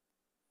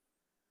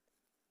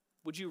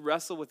 would you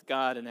wrestle with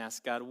God and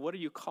ask God, what are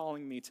you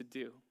calling me to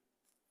do?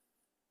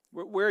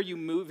 Where are you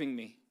moving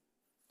me?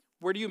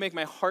 Where do you make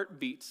my heart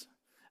beat?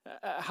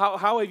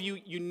 How have you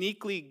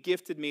uniquely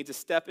gifted me to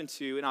step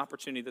into an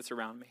opportunity that's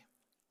around me?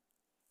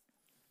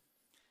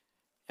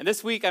 And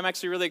this week, I'm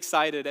actually really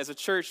excited. As a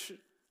church,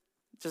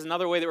 just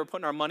another way that we're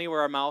putting our money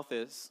where our mouth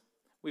is.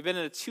 We've been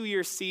in a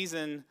 2-year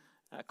season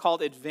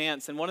called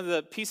Advance, and one of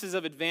the pieces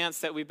of Advance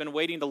that we've been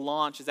waiting to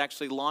launch is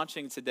actually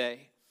launching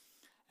today.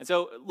 And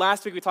so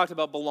last week we talked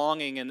about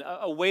belonging, and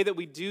a way that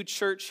we do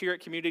church here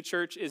at Community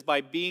Church is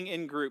by being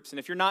in groups. And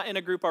if you're not in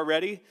a group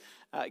already,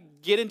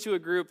 get into a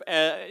group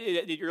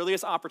at your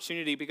earliest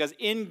opportunity, because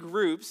in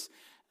groups,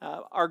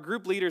 our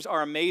group leaders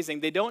are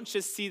amazing. They don't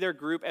just see their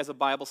group as a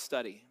Bible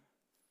study,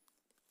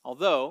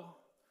 although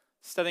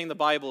studying the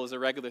Bible is a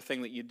regular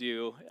thing that you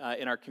do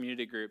in our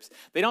community groups.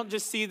 They don't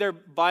just see their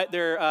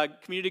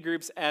community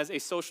groups as a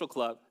social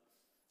club.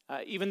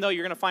 Even though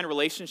you're going to find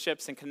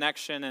relationships and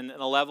connection and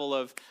a level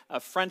of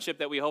friendship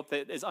that we hope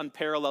that is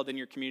unparalleled in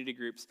your community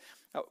groups.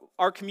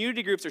 Our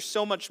community groups are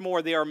so much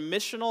more. They are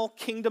missional,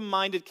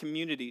 kingdom-minded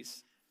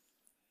communities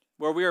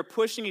where we are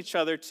pushing each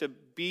other to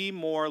be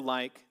more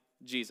like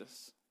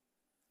Jesus.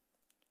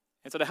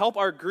 And so to help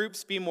our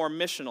groups be more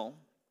missional,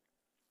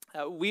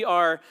 we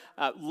are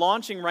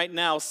launching right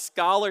now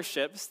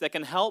scholarships that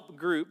can help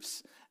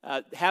groups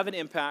have an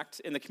impact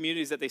in the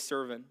communities that they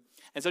serve in.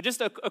 And so just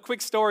a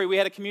quick story. We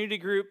had a community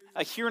group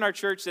here in our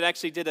church that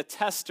actually did a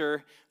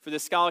tester for the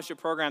scholarship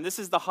program. This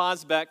is the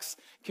Hosbecks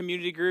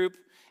community group.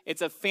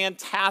 It's a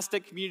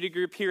fantastic community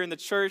group here in the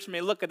church. I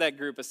mean, look at that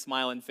group of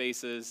smiling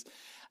faces.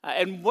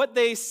 And what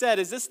they said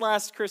is this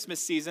last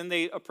Christmas season,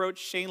 they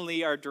approached Shane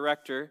Lee, our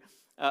director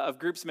of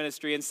groups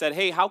ministry, and said,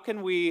 hey, how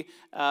can we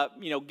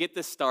get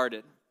this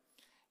started?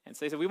 And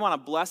so they said, we want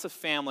to bless a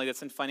family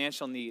that's in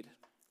financial need,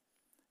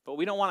 but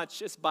we don't want to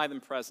just buy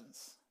them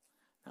presents.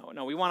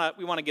 No, we want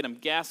to get them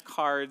gas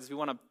cards. We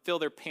want to fill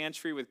their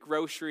pantry with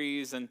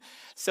groceries. And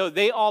so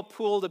they all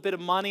pooled a bit of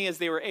money as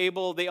they were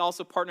able. They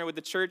also partnered with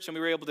the church, and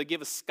we were able to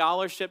give a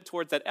scholarship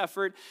towards that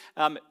effort.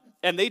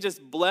 And they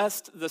just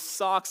blessed the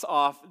socks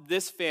off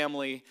this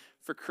family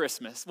for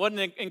Christmas. What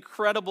an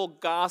incredible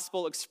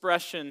gospel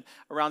expression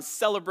around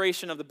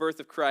celebration of the birth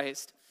of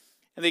Christ.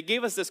 And they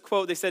gave us this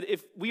quote. They said,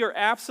 if we are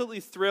absolutely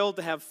thrilled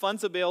to have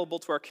funds available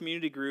to our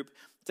community group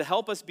to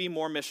help us be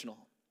more missional,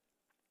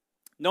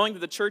 knowing that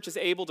the church is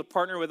able to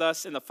partner with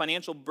us in the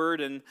financial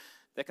burden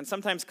that can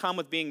sometimes come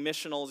with being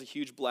missional is a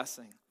huge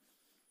blessing.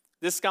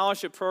 This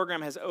scholarship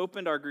program has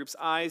opened our group's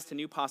eyes to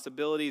new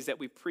possibilities that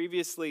we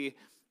previously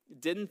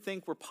didn't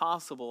think were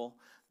possible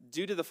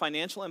due to the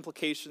financial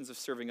implications of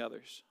serving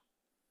others.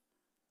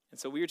 And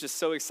so we are just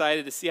so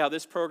excited to see how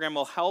this program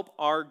will help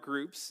our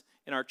groups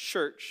in our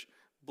church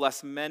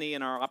bless many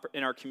in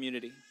our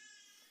community.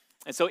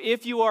 And so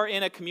if you are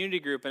in a community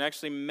group, and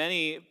actually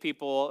many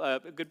people, a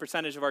good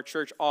percentage of our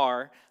church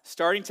are,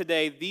 starting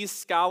today, these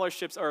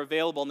scholarships are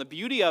available. And the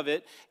beauty of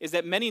it is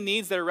that many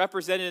needs that are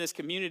represented in this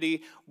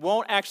community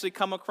won't actually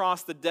come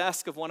across the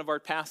desk of one of our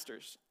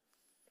pastors.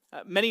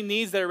 Many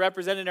needs that are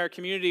represented in our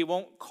community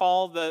won't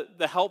call the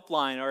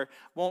helpline or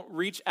won't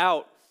reach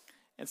out.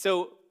 And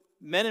so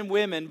men and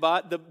women,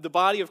 the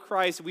body of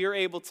Christ, we are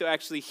able to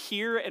actually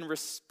hear and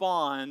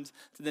respond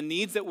to the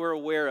needs that we're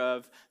aware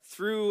of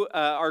through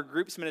our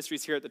groups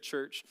ministries here at the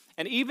church.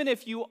 And even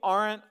if you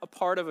aren't a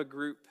part of a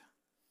group,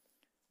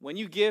 when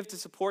you give to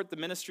support the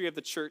ministry of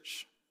the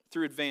church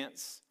through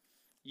Advance,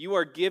 you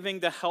are giving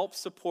to help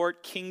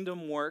support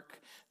kingdom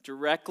work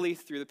directly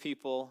through the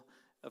people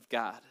of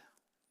God.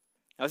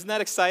 Now, isn't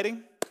that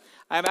exciting?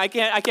 I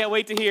can't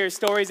wait to hear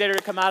stories that are going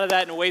to come out of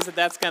that in ways that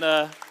that's going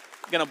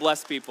to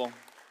bless people.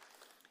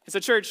 And so,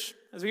 church,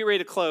 as we get ready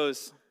to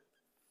close,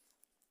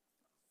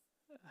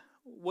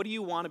 what do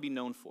you want to be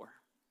known for?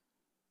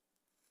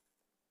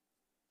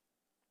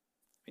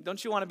 I mean,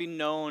 don't you want to be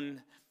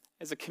known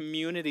as a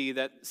community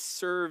that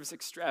serves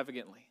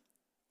extravagantly?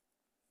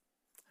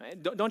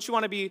 Don't you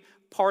want to be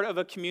part of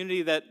a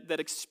community that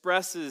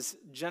expresses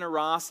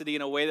generosity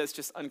in a way that's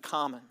just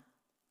uncommon?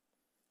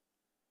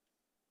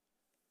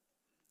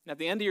 And at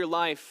the end of your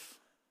life,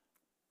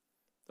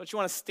 don't you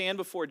want to stand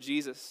before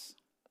Jesus?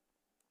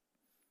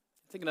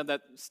 Thinking of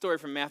that story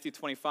from Matthew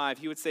 25,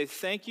 he would say,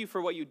 "Thank you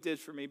for what you did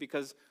for me,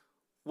 because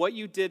what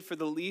you did for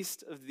the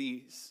least of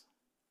these,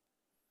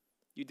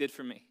 you did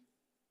for me."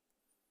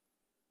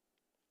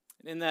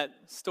 And in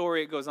that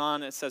story, it goes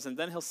on, it says, and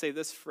then he'll say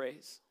this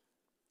phrase,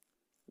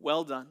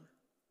 "Well done,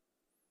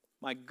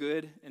 my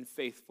good and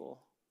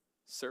faithful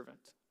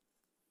servant."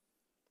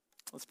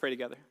 Let's pray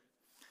together.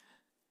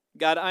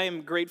 God, I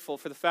am grateful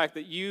for the fact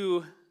that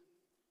you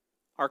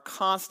are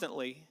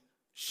constantly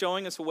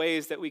showing us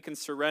ways that we can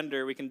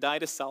surrender, we can die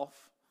to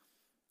self,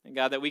 and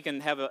God, that we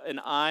can have an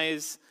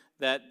eyes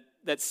that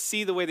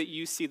see the way that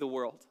you see the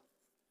world.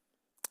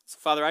 So,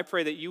 Father, I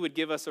pray that you would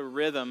give us a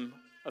rhythm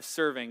of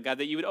serving. God,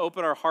 that you would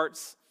open our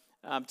hearts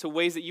to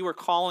ways that you are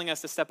calling us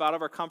to step out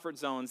of our comfort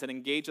zones and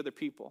engage other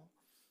people.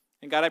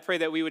 And God, I pray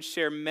that we would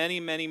share many,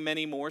 many,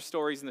 many more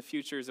stories in the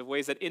futures of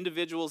ways that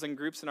individuals and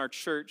groups in our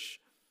church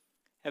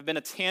have been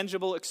a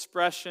tangible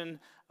expression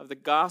of the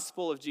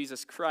gospel of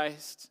Jesus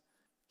Christ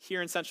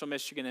here in Central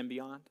Michigan and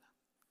beyond.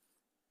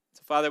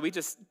 So, Father, we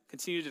just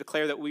continue to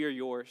declare that we are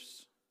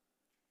yours.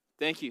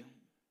 Thank you.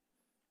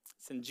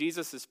 It's in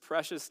Jesus'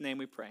 precious name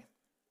we pray.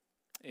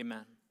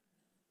 Amen.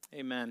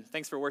 Amen.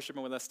 Thanks for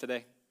worshiping with us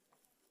today.